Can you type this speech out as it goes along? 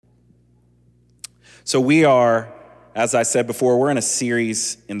So we are, as I said before, we're in a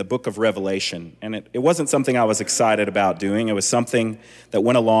series in the book of Revelation. And it wasn't something I was excited about doing. It was something that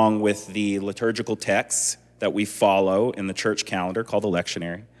went along with the liturgical texts that we follow in the church calendar called the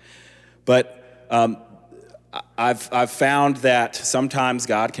lectionary. But I've found that sometimes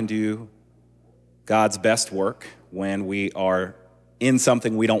God can do God's best work when we are in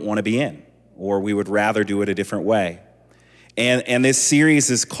something we don't want to be in, or we would rather do it a different way. And this series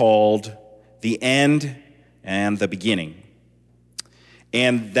is called The End and the Beginning.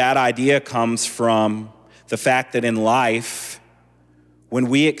 And that idea comes from the fact that in life, when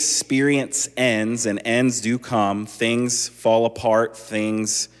we experience ends, and ends do come, things fall apart,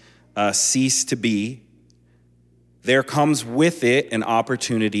 things cease to be, there comes with it an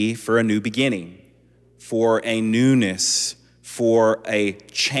opportunity for a new beginning, for a newness, for a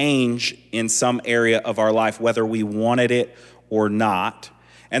change in some area of our life, whether we wanted it or not.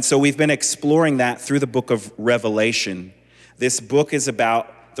 And so we've been exploring that through the book of Revelation. This book is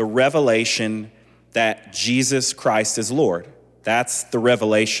about the revelation that Jesus Christ is Lord. That's the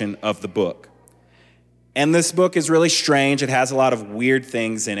revelation of the book. And this book is really strange. It has a lot of weird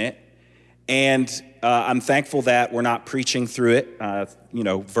things in it. And I'm thankful that we're not preaching through it,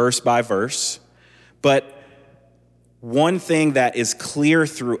 verse by verse. But one thing that is clear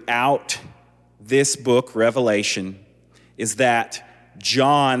throughout this book, Revelation, is that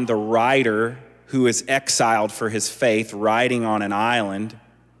John, the writer who is exiled for his faith, writing on an island,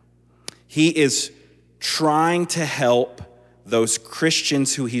 he is trying to help those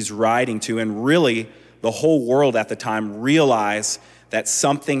Christians who he's writing to, and really the whole world at the time, realize that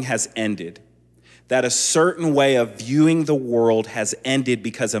something has ended, that a certain way of viewing the world has ended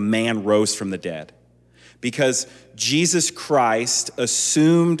because a man rose from the dead. Because Jesus Christ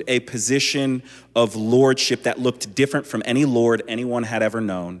assumed a position of lordship that looked different from any lord anyone had ever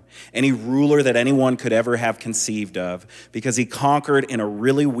known, any ruler that anyone could ever have conceived of, because he conquered in a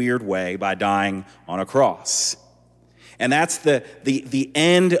really weird way by dying on a cross. And that's the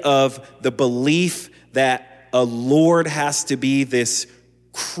end of the belief that a lord has to be this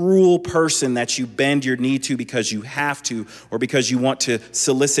cruel person that you bend your knee to because you have to, or because you want to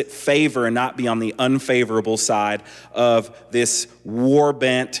solicit favor and not be on the unfavorable side of this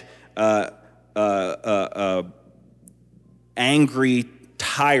war-bent, angry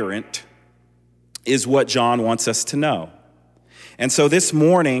tyrant, is what John wants us to know. And so this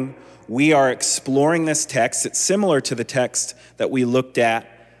morning, we are exploring this text. It's similar to the text that we looked at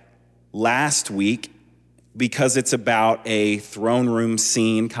last week, because it's about a throne room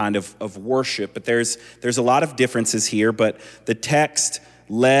scene kind of worship. But there's a lot of differences here, but the text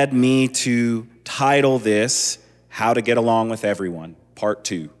led me to title this, How to Get Along with Everyone, Part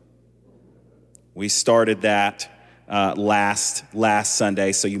 2. We started that last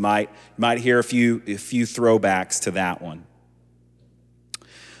Sunday, so you might hear a few throwbacks to that one.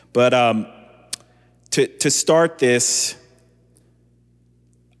 But to start this,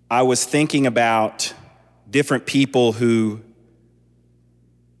 I was thinking about different people who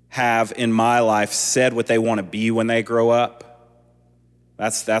have in my life said what they want to be when they grow up.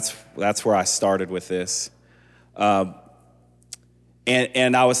 That's where I started with this. And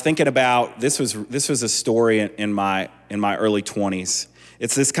I was thinking about this was a story in my early 20s.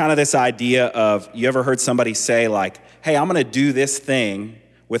 It's this idea of, you ever heard somebody say like, hey, I'm going to do this thing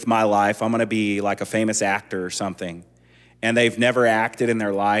with my life. I'm going to be like a famous actor or something. And they've never acted in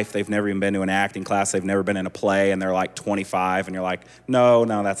their life. They've never even been to an acting class. They've never been in a play, and they're like 25, and you're like, no,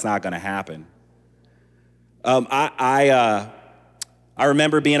 that's not going to happen. I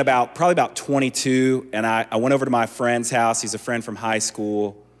remember being probably about 22, and I went over to my friend's house. He's a friend from high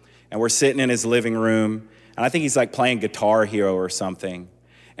school, and we're sitting in his living room, and I think he's like playing Guitar Hero or something.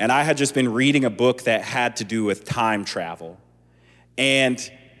 And I had just been reading a book that had to do with time travel. And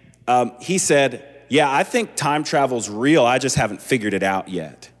he said, yeah, I think time travel's real. I just haven't figured it out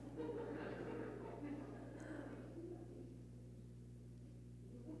yet.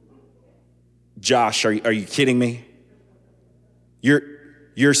 Josh, are you kidding me?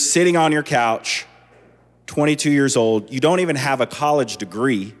 You're sitting on your couch, 22 years old. You don't even have a college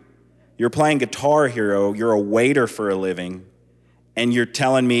degree. You're playing Guitar Hero. You're a waiter for a living. And you're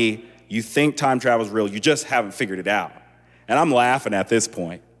telling me you think time travel's real. You just haven't figured it out. And I'm laughing at this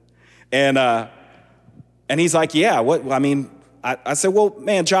point. And he's like, yeah, what? I mean, I said, well,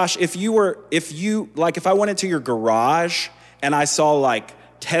 man, Josh, if I went into your garage and I saw like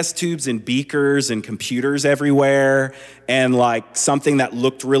test tubes and beakers and computers everywhere and like something that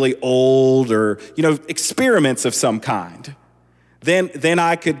looked really old, or, experiments of some kind, then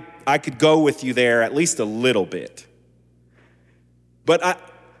I could go with you there at least a little bit. But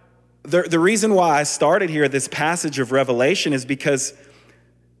the reason why I started here, this passage of Revelation, is because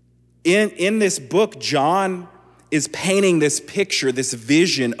in this book, John is painting this picture, this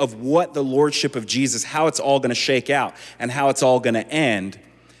vision of what the lordship of Jesus, how it's all going to shake out and how it's all going to end.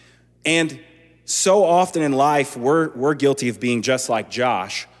 And so often in life, we're guilty of being just like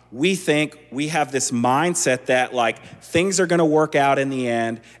Josh. We think we have this mindset that like things are going to work out in the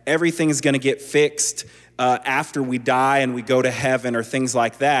end. Everything is going to get fixed after we die and we go to heaven or things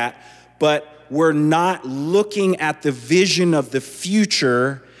like that. But we're not looking at the vision of the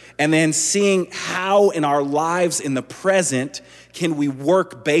future and then seeing how in our lives in the present can we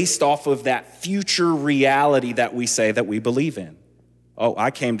work based off of that future reality that we say that we believe in. Oh,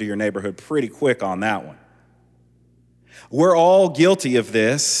 I came to your neighborhood pretty quick on that one. We're all guilty of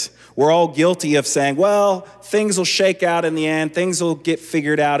this. We're all guilty of saying, well, things will shake out in the end. Things will get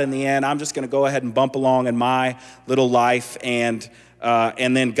figured out in the end. I'm just going to go ahead and bump along in my little life, and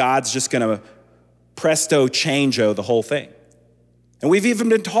then God's just going to presto changeo the whole thing. And we've even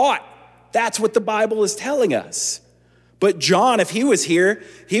been taught that's what the Bible is telling us. But John, if he was here,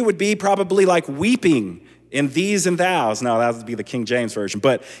 he would be probably like weeping in these and thous. No, that would be the King James Version.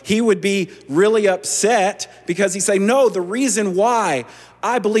 But he would be really upset because he'd say, no, the reason why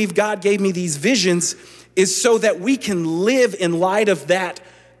I believe God gave me these visions is so that we can live in light of that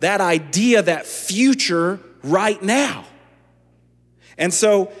idea, that future right now. And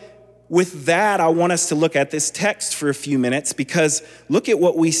so with that, I want us to look at this text for a few minutes, because look at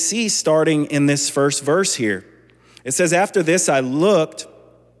what we see starting in this first verse here. It says, after this I looked,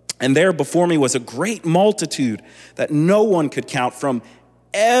 and there before me was a great multitude that no one could count, from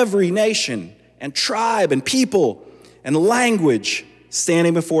every nation and tribe and people and language,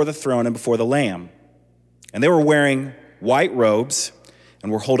 standing before the throne and before the Lamb. And they were wearing white robes and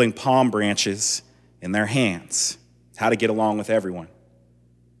were holding palm branches in their hands. How to get along with everyone.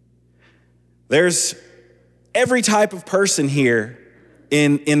 There's every type of person here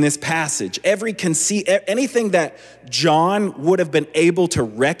in this passage. Anything that John would have been able to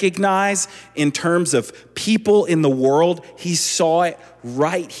recognize in terms of people in the world, he saw it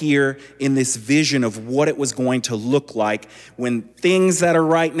right here in this vision of what it was going to look like when things that are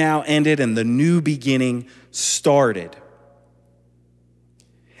right now ended and the new beginning started.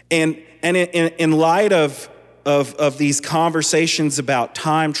 And in light of these conversations about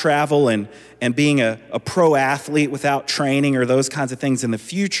time travel and being a pro athlete without training or those kinds of things in the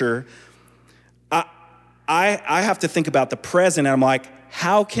future, I have to think about the present, and I'm like,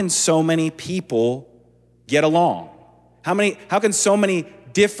 how can so many people get along? How can so many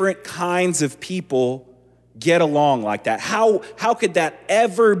different kinds of people get along like that? How could that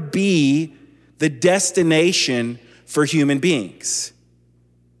ever be the destination for human beings?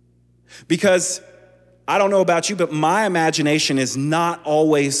 Because I don't know about you, but my imagination is not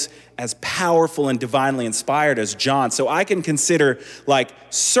always as powerful and divinely inspired as John. So I can consider like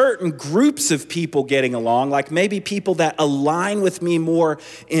certain groups of people getting along, like maybe people that align with me more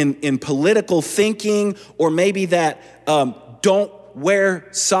in political thinking, or maybe that don't wear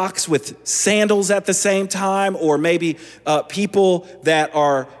socks with sandals at the same time, or maybe people that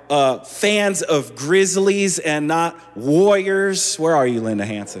are fans of Grizzlies and not Warriors. Where are you, Linda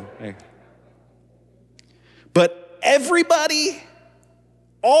Hansen? Hey. But everybody,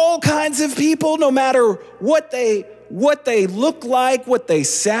 all kinds of people, no matter what they look like, what they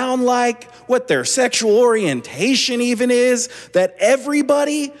sound like, what their sexual orientation even is, that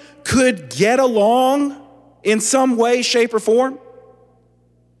everybody could get along in some way, shape, or form.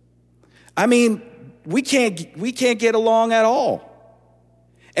 I mean, we can't get along at all.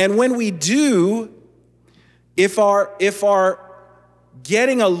 And when we do, if our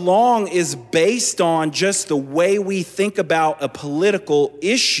getting along is based on just the way we think about a political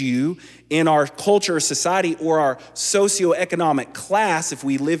issue in our culture or society, or our socioeconomic class, if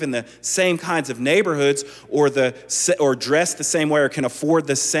we live in the same kinds of neighborhoods or dress the same way or can afford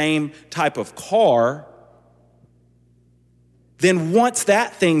the same type of car, then once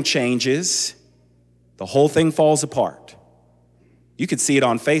that thing changes, the whole thing falls apart. You could see it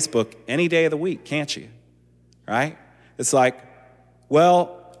on Facebook any day of the week, can't you? Right? It's like,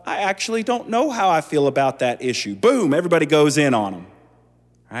 well, I actually don't know how I feel about that issue. Boom, everybody goes in on them,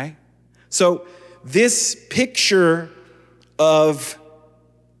 right? So this picture of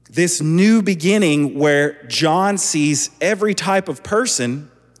this new beginning where John sees every type of person,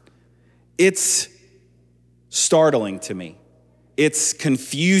 it's startling to me. It's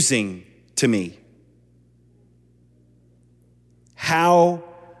confusing to me. How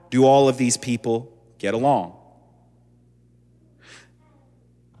do all of these people get along?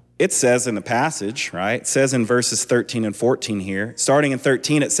 it says in the passage, right? It says in verses 13 and 14 here. Starting in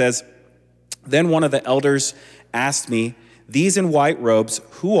 13, it says, "Then one of the elders asked me, 'These in white robes,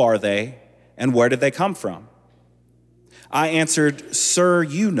 who are they, and where did they come from?' I answered, 'Sir,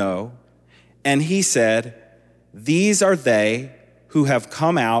 you know.' And he said, 'These are they who have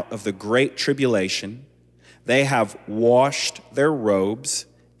come out of the great tribulation. They have washed their robes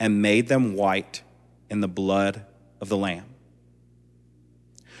and made them white in the blood of the Lamb.'"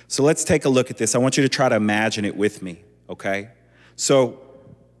 So let's take a look at this. I want you to try to imagine it with me, okay? So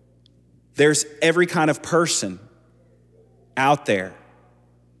there's every kind of person out there,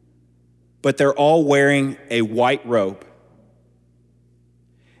 but they're all wearing a white robe.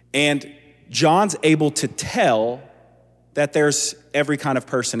 And John's able to tell that there's every kind of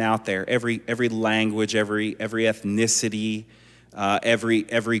person out there, every language, every ethnicity, every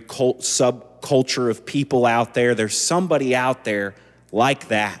subculture of people out there. There's somebody out there like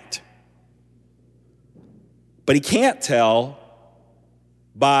that. But he can't tell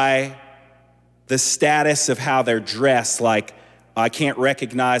by the status of how they're dressed. Like, I can't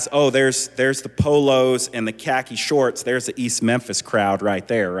recognize, oh, there's the polos and the khaki shorts. There's the East Memphis crowd right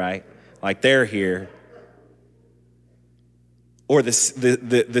there, right? Like, they're here. Or the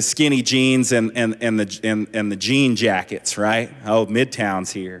skinny jeans and the jean jackets, right? Oh,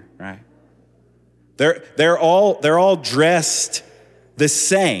 Midtown's here, right? They're all dressed the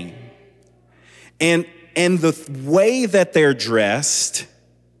same. And the way that they're dressed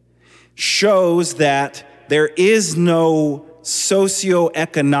shows that there is no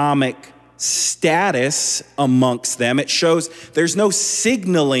socioeconomic status amongst them. It shows there's no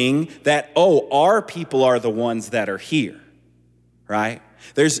signaling that, oh, our people are the ones that are here, right?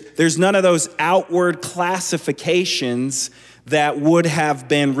 There's none of those outward classifications that would have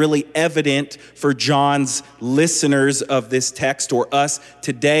been really evident for John's listeners of this text or us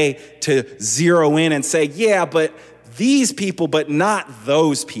today to zero in and say, yeah, but these people, but not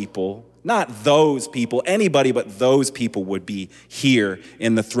those people. Not those people. Anybody but those people would be here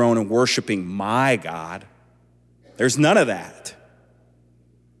in the throne and worshiping my God. There's none of that.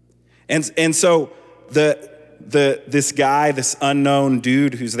 And so this guy, this unknown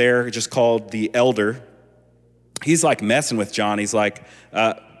dude who's there, just called the elder, he's like messing with John. He's like,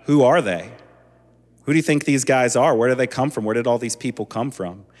 who are they? Who do you think these guys are? Where do they come from? Where did all these people come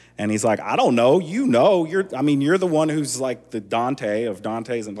from? And he's like, I don't know. You know, you're the one who's like the Dante of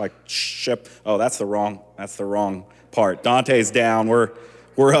Dante's and like ship. Oh, that's the wrong part. Dante's down.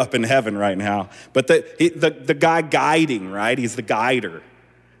 We're up in heaven right now. But the guy guiding, right? He's the guider.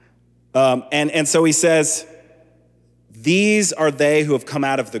 And so he says, these are they who have come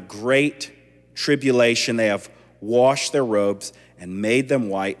out of the great tribulation. They have washed their robes and made them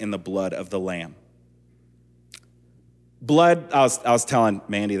white in the blood of the Lamb. Blood, I was telling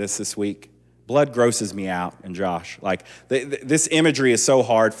Mandy this week, blood grosses me out, and Josh. Like, this imagery is so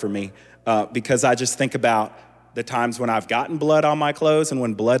hard for me because I just think about the times when I've gotten blood on my clothes and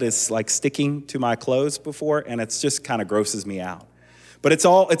when blood is like sticking to my clothes before, and it's just kind of grosses me out. But it's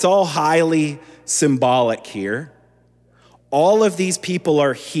all highly symbolic here. All of these people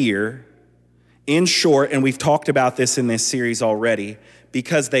are here, in short, and we've talked about this in this series already,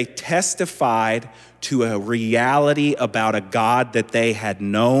 because they testified to a reality about a God that they had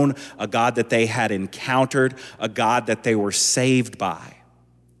known, a God that they had encountered, a God that they were saved by.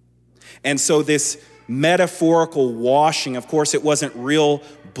 And so this metaphorical washing, of course, it wasn't real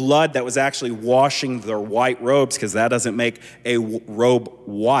blood that was actually washing their white robes, because that doesn't make a robe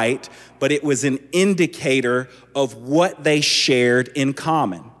white, but it was an indicator of what they shared in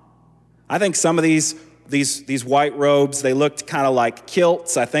common. I think some of these white robes, they looked kind of like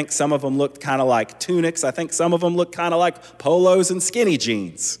kilts. I think some of them looked kind of like tunics. I think some of them looked kind of like polos and skinny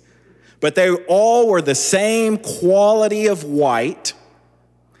jeans. But they all were the same quality of white,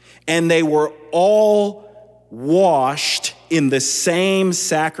 and they were all washed in the same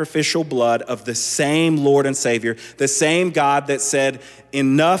sacrificial blood of the same Lord and Savior, the same God that said,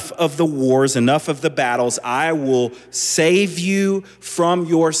 enough of the wars, enough of the battles, I will save you from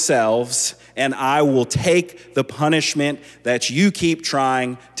yourselves, and I will take the punishment that you keep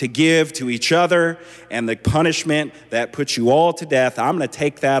trying to give to each other, and the punishment that puts you all to death, I'm going to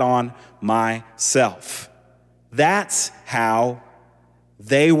take that on myself. That's how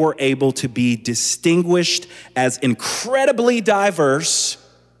they were able to be distinguished as incredibly diverse,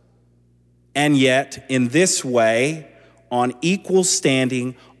 and yet in this way, on equal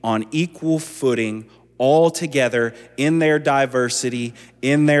standing, on equal footing, all together in their diversity,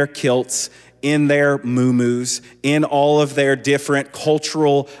 in their kilts, in their muumuus, in all of their different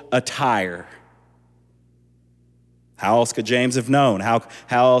cultural attire. How else could James have known? How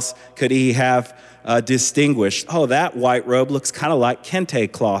else could he have distinguished, oh, that white robe looks kind of like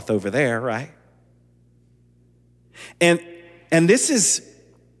kente cloth over there, right? And this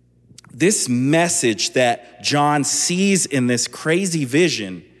message that John sees in this crazy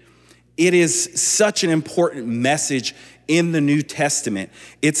vision, it is such an important message in the New Testament.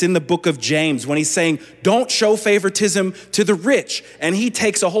 It's in the book of James when he's saying, don't show favoritism to the rich. And he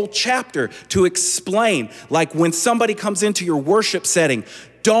takes a whole chapter to explain, like when somebody comes into your worship setting,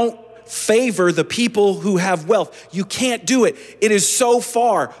 don't favor the people who have wealth. You can't do it. It is so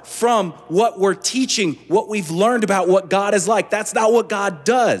far from what we're teaching, what we've learned about what God is like. That's not what God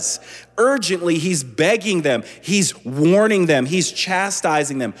does. Urgently, he's begging them. He's warning them. He's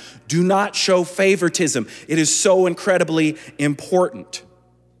chastising them. Do not show favoritism. It is so incredibly important.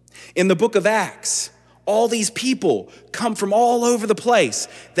 In the book of Acts, all these people come from all over the place.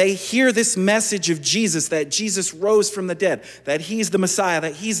 They hear this message of Jesus, that Jesus rose from the dead, that he's the Messiah,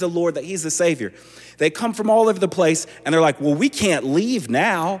 that he's the Lord, that he's the Savior. They come from all over the place and they're like, well, we can't leave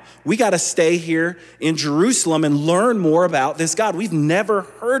now. We got to stay here in Jerusalem and learn more about this God. We've never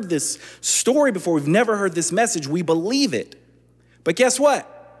heard this story before. We've never heard this message. We believe it. But guess what?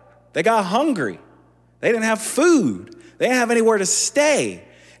 They got hungry. They didn't have food. They didn't have anywhere to stay.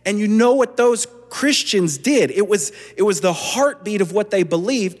 And you know what those Christians did? It was the heartbeat of what they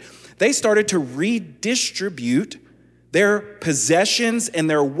believed. They started to redistribute their possessions and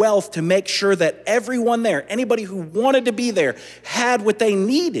their wealth to make sure that everyone there, anybody who wanted to be there, had what they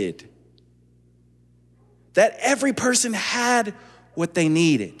needed. That every person had what they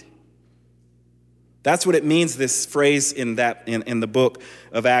needed. That's what it means, this phrase in the book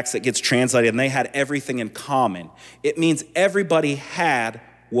of Acts that gets translated, and they had everything in common. It means everybody had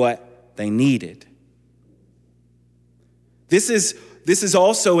what they needed. This is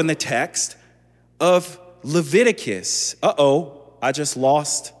also in the text of Leviticus. I just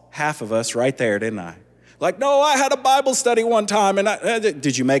lost half of us right there, didn't I? Like, no, I had a Bible study one time, and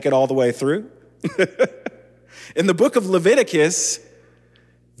did you make it all the way through? In the book of Leviticus,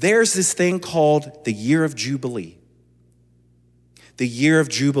 there's this thing called the year of Jubilee. The year of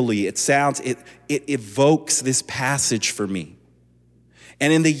Jubilee. It evokes this passage for me.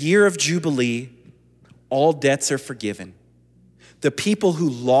 And in the year of Jubilee, all debts are forgiven. The people who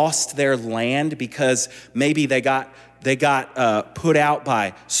lost their land because maybe they got put out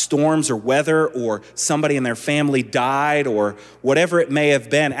by storms or weather, or somebody in their family died, or whatever it may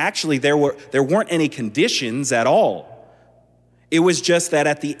have been. Actually, there weren't any conditions at all. It was just that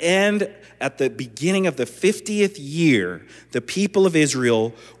at the beginning of the 50th year, the people of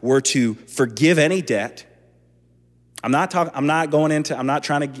Israel were to forgive any debt. I'm not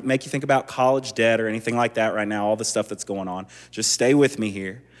trying to make you think about college debt or anything like that right now, all the stuff that's going on. Just stay with me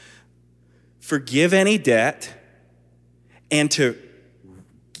here. Forgive any debt and to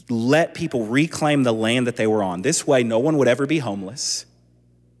let people reclaim the land that they were on. This way, no one would ever be homeless.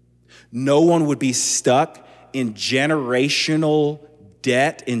 No one would be stuck in generational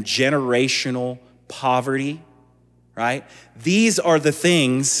debt, in generational poverty, right? These are the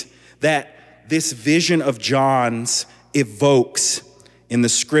things that this vision of John's evokes in the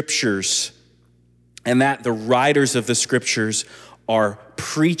scriptures, and that the writers of the scriptures are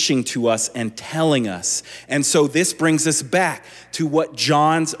preaching to us and telling us. And so this brings us back to what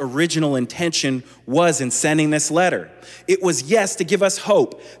John's original intention was in sending this letter. It was, yes, to give us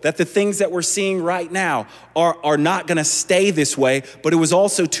hope that the things that we're seeing right now are not going to stay this way, but it was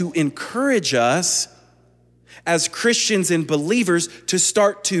also to encourage us as Christians and believers to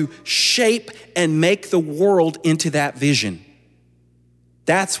start to shape and make the world into that vision.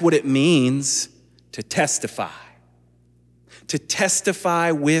 That's what it means to testify. To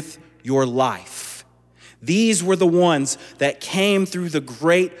testify with your life. These were the ones that came through the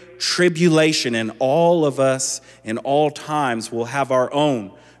great tribulation, and all of us in all times will have our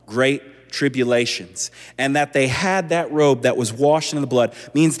own great tribulations. And that they had that robe that was washed in the blood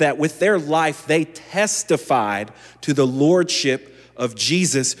means that with their life, they testified to the lordship of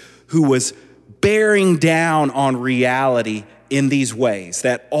Jesus, who was bearing down on reality in these ways,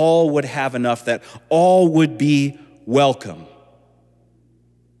 that all would have enough, that all would be welcome.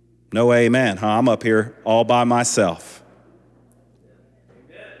 No amen, huh? I'm up here all by myself.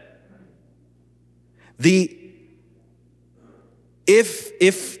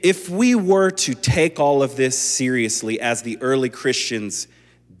 If we were to take all of this seriously as the early Christians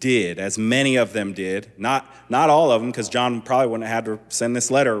did, as many of them did, not all of them, because John probably wouldn't have had to send this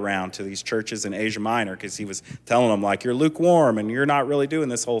letter around to these churches in Asia Minor, because he was telling them, like, you're lukewarm and you're not really doing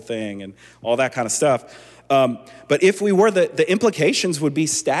this whole thing and all that kind of stuff. But if we were, the implications would be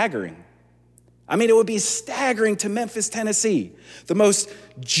staggering. I mean, it would be staggering to Memphis, Tennessee, the most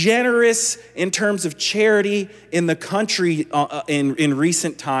generous in terms of charity in the country in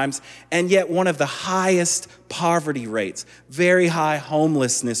recent times, and yet one of the highest poverty rates, very high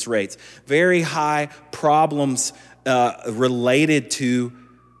homelessness rates, very high problems related to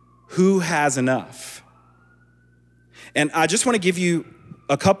who has enough. And I just want to give you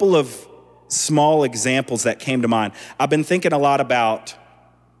a couple of small examples that came to mind. I've been thinking a lot about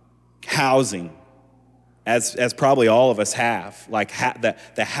housing, as probably all of us have, like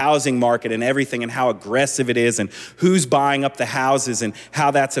the housing market and everything and how aggressive it is and who's buying up the houses and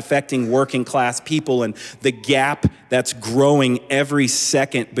how that's affecting working class people and the gap that's growing every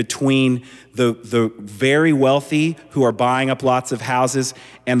second between the very wealthy who are buying up lots of houses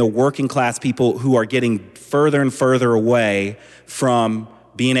and the working class people who are getting further and further away from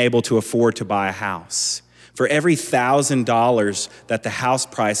being able to afford to buy a house. For every $1,000 that the house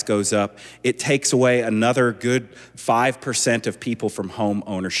price goes up, it takes away another good 5% of people from home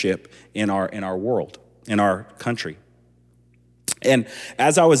ownership in our world, in our country. And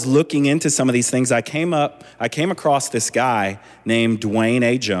as I was looking into some of these things, I came across this guy named Dwayne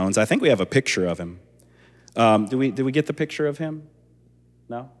A. Jones. I think we have a picture of him. Did we get the picture of him?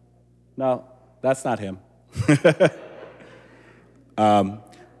 No, that's not him.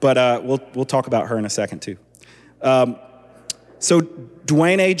 But we'll talk about her in a second too. So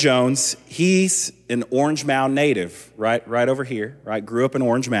Dwayne A. Jones, he's an Orange Mound native, right over here, right? Grew up in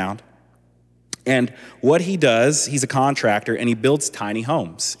Orange Mound. And what he does, he's a contractor and he builds tiny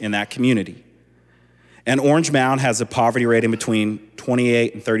homes in that community. And Orange Mound has a poverty rate in between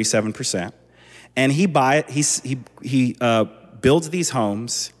 28 and 37%. And he builds these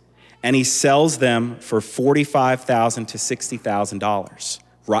homes and he sells them for $45,000 to $60,000.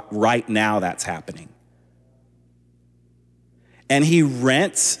 Right now that's happening. And he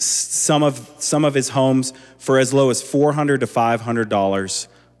rents some of his homes for as low as $400 to $500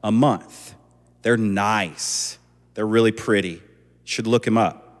 a month. They're nice. They're really pretty. Should look him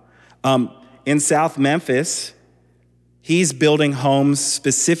up. In South Memphis, he's building homes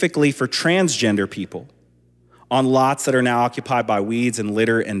specifically for transgender people on lots that are now occupied by weeds and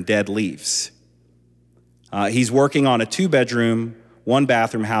litter and dead leaves. He's working on a 2-bedroom,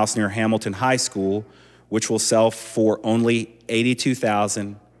 1-bathroom house near Hamilton High School, which will sell for only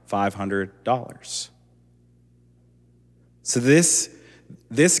 $82,500. So this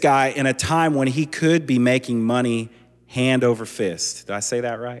guy, in a time when he could be making money hand over fist, did I say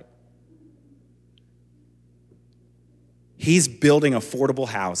that right? He's building affordable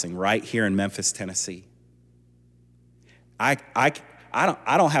housing right here in Memphis, Tennessee. I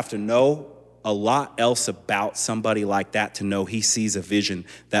don't have to know a lot else about somebody like that to know he sees a vision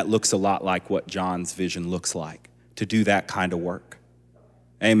that looks a lot like what John's vision looks like, to do that kind of work.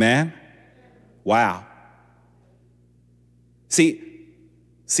 Amen? Wow. See,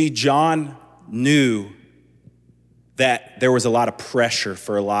 John knew that there was a lot of pressure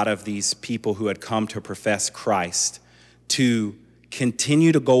for a lot of these people who had come to profess Christ to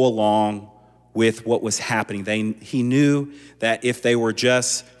continue to go along with what was happening. He knew that if they were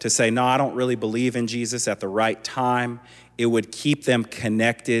just to say, no, I don't really believe in Jesus at the right time, it would keep them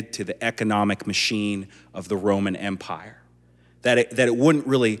connected to the economic machine of the Roman Empire. That it wouldn't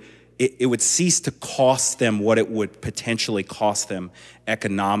really, it would cease to cost them what it would potentially cost them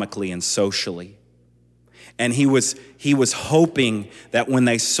economically and socially. And he was hoping that when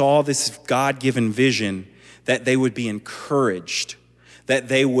they saw this God-given vision, that they would be encouraged, that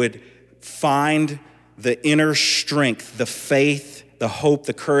they would find the inner strength, the faith, the hope,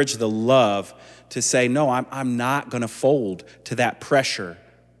 the courage, the love to say, no, I'm not going to fold to that pressure.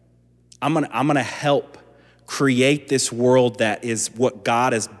 I'm going to help create this world that is what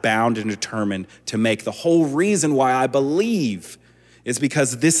God is bound and determined to make. The whole reason why I believe is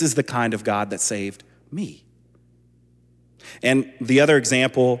because this is the kind of God that saved me. And the other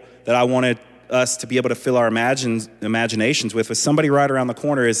example that I wanted us to be able to fill our imaginations with somebody right around the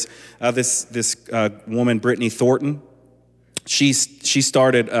corner is this woman, Brittany Thornton. She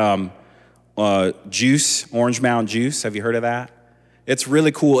started Juice, Orange Mound Juice. Have you heard of that? It's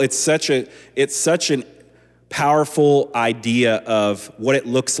really cool. It's such an powerful idea of what it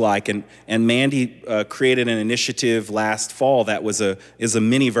looks like. And Mandy created an initiative last fall that is a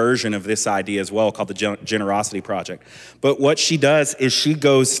mini version of this idea as well, called the Generosity Project. But what she does is she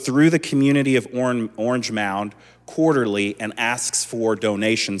goes through the community of Orange Mound quarterly and asks for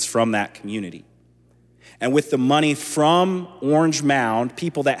donations from that community. And with the money from Orange Mound,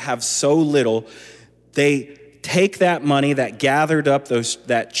 people that have so little, they take that money that gathered up those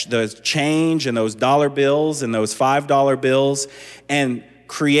change and those dollar bills and those $5 bills and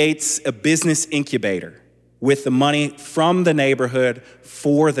creates a business incubator with the money from the neighborhood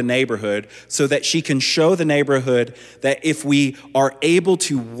for the neighborhood so that she can show the neighborhood that if we are able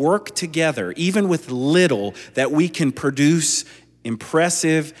to work together, even with little, that we can produce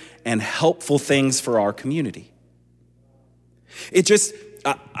impressive and helpful things for our community. It just,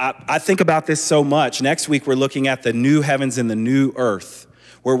 I think about this so much. Next week, we're looking at the new heavens and the new earth,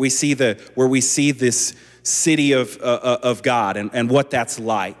 where we see this city of God and what that's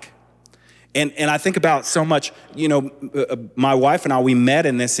like. And I think about so much, my wife and I, we met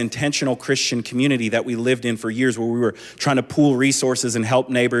in this intentional Christian community that we lived in for years, where we were trying to pool resources and help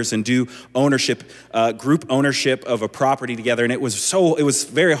neighbors and do ownership, group ownership of a property together. And it was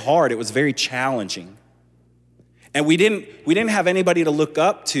very hard. It was very challenging. And we didn't have anybody to look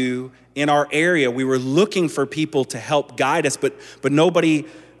up to in our area. We were looking for people to help guide us, but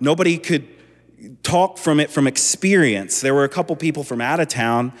nobody could talk from experience. There were a couple people from out of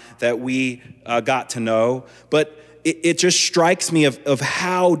town that we got to know, but it just strikes me of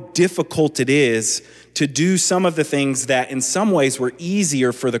how difficult it is to do some of the things that in some ways were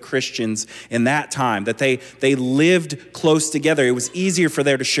easier for the Christians in that time, that they lived close together. It was easier for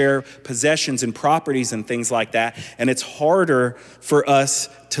them to share possessions and properties and things like that, and it's harder for us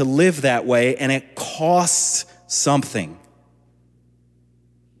to live that way, and it costs something.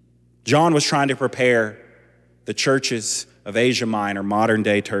 John was trying to prepare the churches of Asia Minor, modern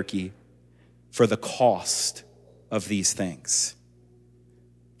day Turkey, for the cost of these things.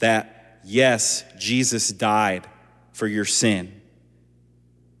 That, yes, Jesus died for your sin,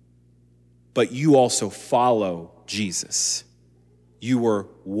 but you also follow Jesus. You were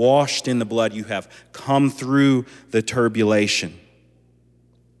washed in the blood. You have come through the turbulation.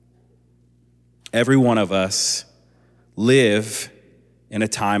 Every one of us live in a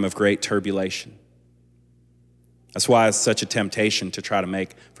time of great turbulation. That's why it's such a temptation to try to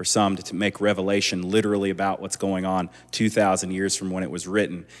make Revelation literally about what's going on 2,000 years from when it was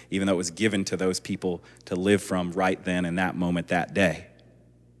written, even though it was given to those people to live from right then in that moment, that day.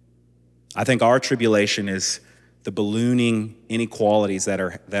 I think our tribulation is the ballooning inequalities that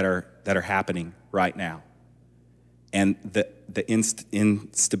are happening right now. And the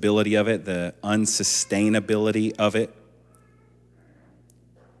instability of it, the unsustainability of it,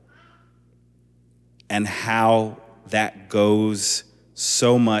 and how that goes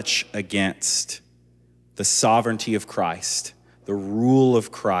so much against the sovereignty of Christ, the rule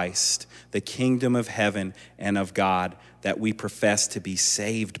of Christ, the kingdom of heaven and of God that we profess to be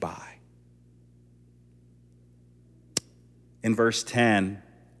saved by. In verse 10,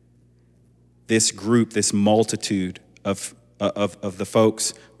 this group, this multitude of the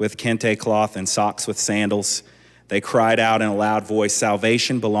folks with kente cloth and socks with sandals, they cried out in a loud voice,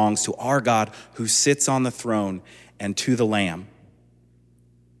 "Salvation belongs to our God who sits on the throne and to the Lamb."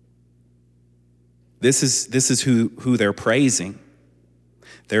 This is who they're praising.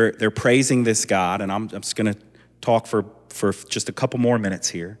 They're praising this God, and I'm just going to talk for just a couple more minutes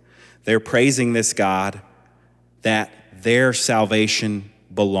here. They're praising this God that their salvation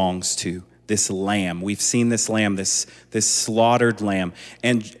belongs to, this Lamb. We've seen this Lamb, this slaughtered Lamb,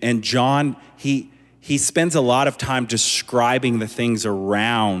 and John he spends a lot of time describing the things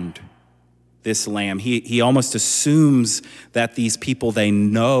around this Lamb. He almost assumes that these people, they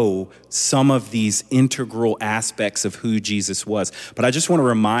know some of these integral aspects of who Jesus was. But I just want to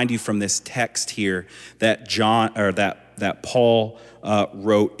remind you from this text here that Paul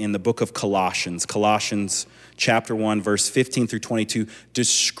wrote in the book of Colossians chapter 1, verse 15 through 22,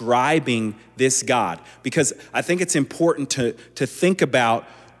 describing this God. Because I think it's important to think about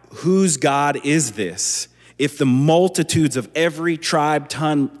whose God is this? If the multitudes of every tribe,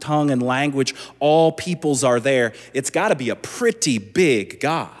 tongue, and language, all peoples are there, it's got to be a pretty big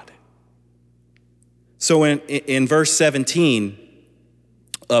God. So in verse 17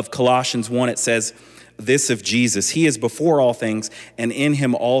 of Colossians 1, it says this of Jesus: "He is before all things, and in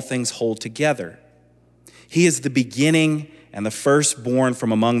him all things hold together. He is the beginning and the firstborn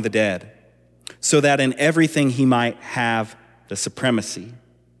from among the dead, so that in everything he might have the supremacy.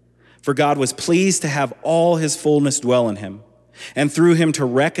 For God was pleased to have all his fullness dwell in him, and through him to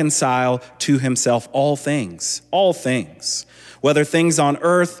reconcile to himself all things, whether things on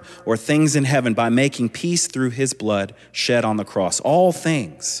earth or things in heaven, by making peace through his blood shed on the cross. All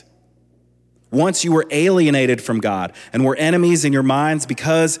things. Once you were alienated from God and were enemies in your minds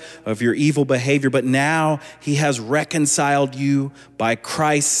because of your evil behavior, but now he has reconciled you by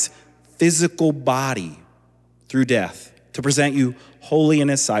Christ's physical body through death, to present you holy in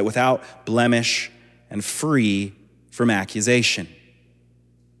his sight, without blemish and free from accusation."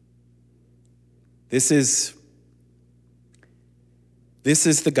 This is This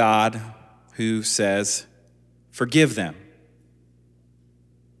is the God who says, forgive them,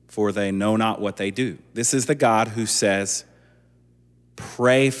 for they know not what they do. This is the God who says,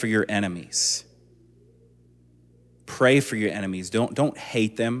 pray for your enemies. Pray for your enemies. Don't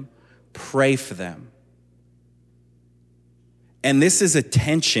hate them. Pray for them. And this is a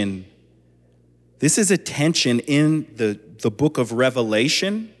tension. This is a tension in the book of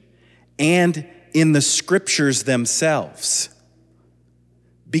Revelation and in the scriptures themselves.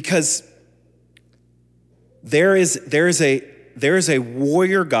 Because there is a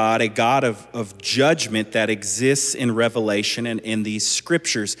warrior God, a God of judgment that exists in Revelation and in these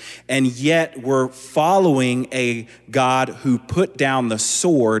scriptures. And yet we're following a God who put down the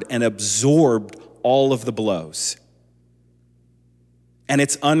sword and absorbed all of the blows. And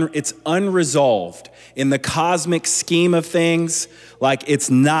it's unresolved. In the cosmic scheme of things, like it's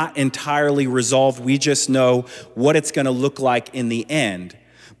not entirely resolved. We just know what it's going to look like in the end.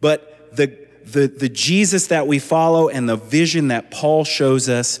 But the Jesus that we follow and the vision that Paul shows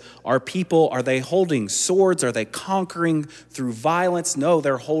us, are they holding swords? Are they conquering through violence? No,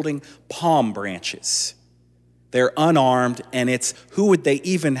 they're holding palm branches. They're unarmed, and it's who would they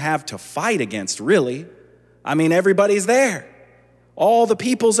even have to fight against, really? I mean, everybody's there. All the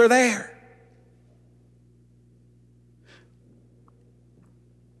peoples are there.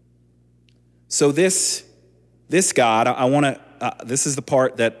 So this God, I want to. This is the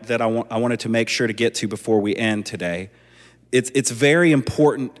part that I wanted to make sure to get to before we end today. It's very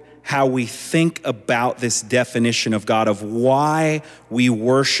important how we think about this definition of God, of why we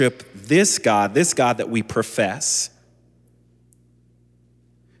worship this God that we profess.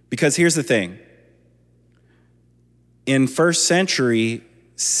 Because here's the thing. In first century,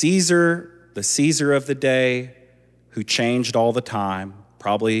 Caesar, the Caesar of the day, who changed all the time,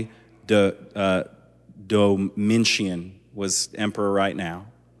 probably Domitian was emperor right now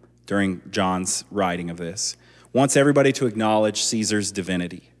during John's writing of this, wants everybody to acknowledge Caesar's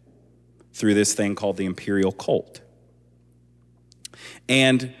divinity through this thing called the imperial cult.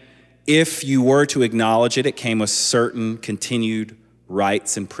 And if you were to acknowledge it, it came with certain continued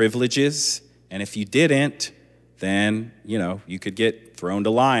rights and privileges. And if you didn't, then, you could get thrown to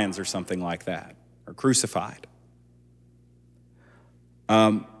lions or something like that, or crucified.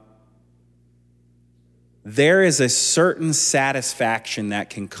 There is a certain satisfaction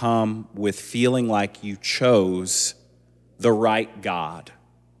that can come with feeling like you chose the right God.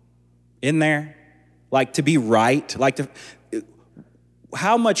 In there? Like to be right?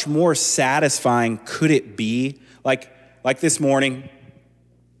 How much more satisfying could it be? Like this morning,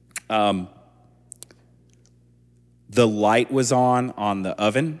 the light was on the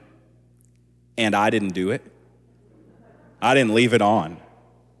oven, and I didn't do it. I didn't leave it on.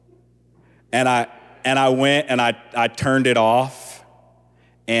 And I went and I turned it off,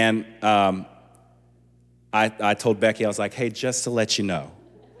 and I told Becky, I was like, hey, just to let you know,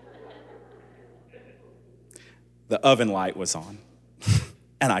 the oven light was on,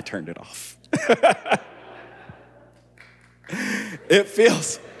 and I turned it off.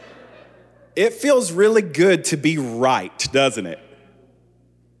 It feels really good to be right, doesn't it?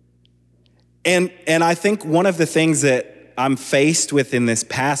 And I think one of the things that I'm faced with in this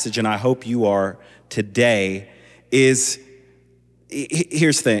passage, and I hope you are today, is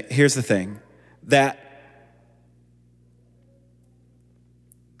here's the thing, that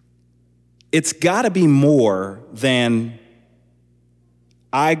it's got to be more than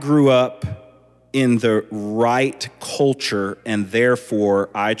I grew up in the right culture and therefore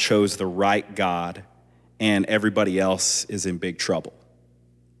I chose the right God and everybody else is in big trouble.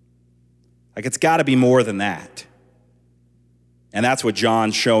 Like, it's got to be more than that. And that's what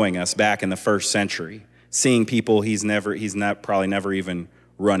John's showing us back in the first century, seeing people he's probably never even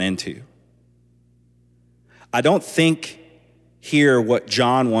run into. I don't think here what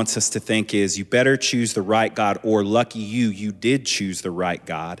John wants us to think is you better choose the right God, or lucky you did choose the right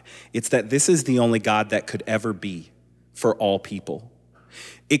God. It's that this is the only God that could ever be for all people.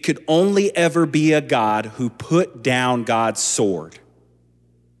 It could only ever be a God who put down God's sword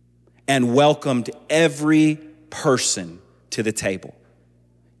and welcomed every person to the table.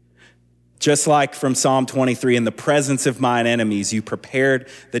 Just like from Psalm 23, in the presence of mine enemies, you prepared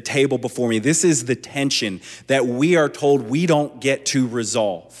the table before me. This is the tension that we are told we don't get to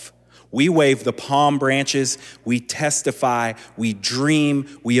resolve. We wave the palm branches, we testify, we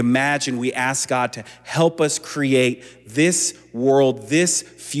dream, we imagine, we ask God to help us create this world, this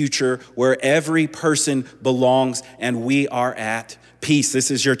future where every person belongs and we are at peace.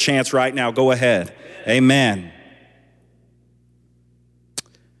 This is your chance right now. Go ahead. Amen.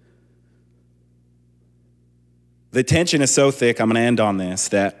 The tension is so thick, I'm going to end on this,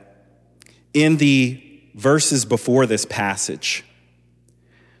 that in the verses before this passage,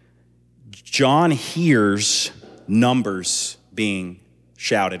 John hears numbers being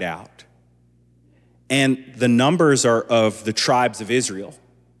shouted out. And the numbers are of the tribes of Israel.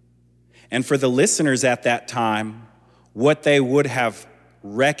 And for the listeners at that time, what they would have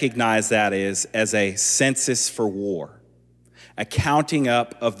recognized that is as a census for war, a counting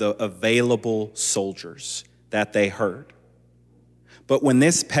up of the available soldiers that they heard. But when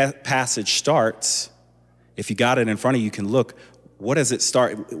this passage starts, if you got it in front of you, you can look. What does it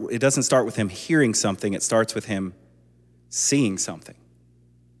start? It doesn't start with him hearing something. It starts with him seeing something.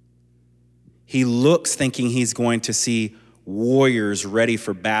 He looks thinking he's going to see warriors ready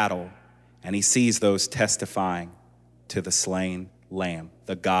for battle, and he sees those testifying to the slain Lamb,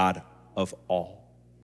 the God of all.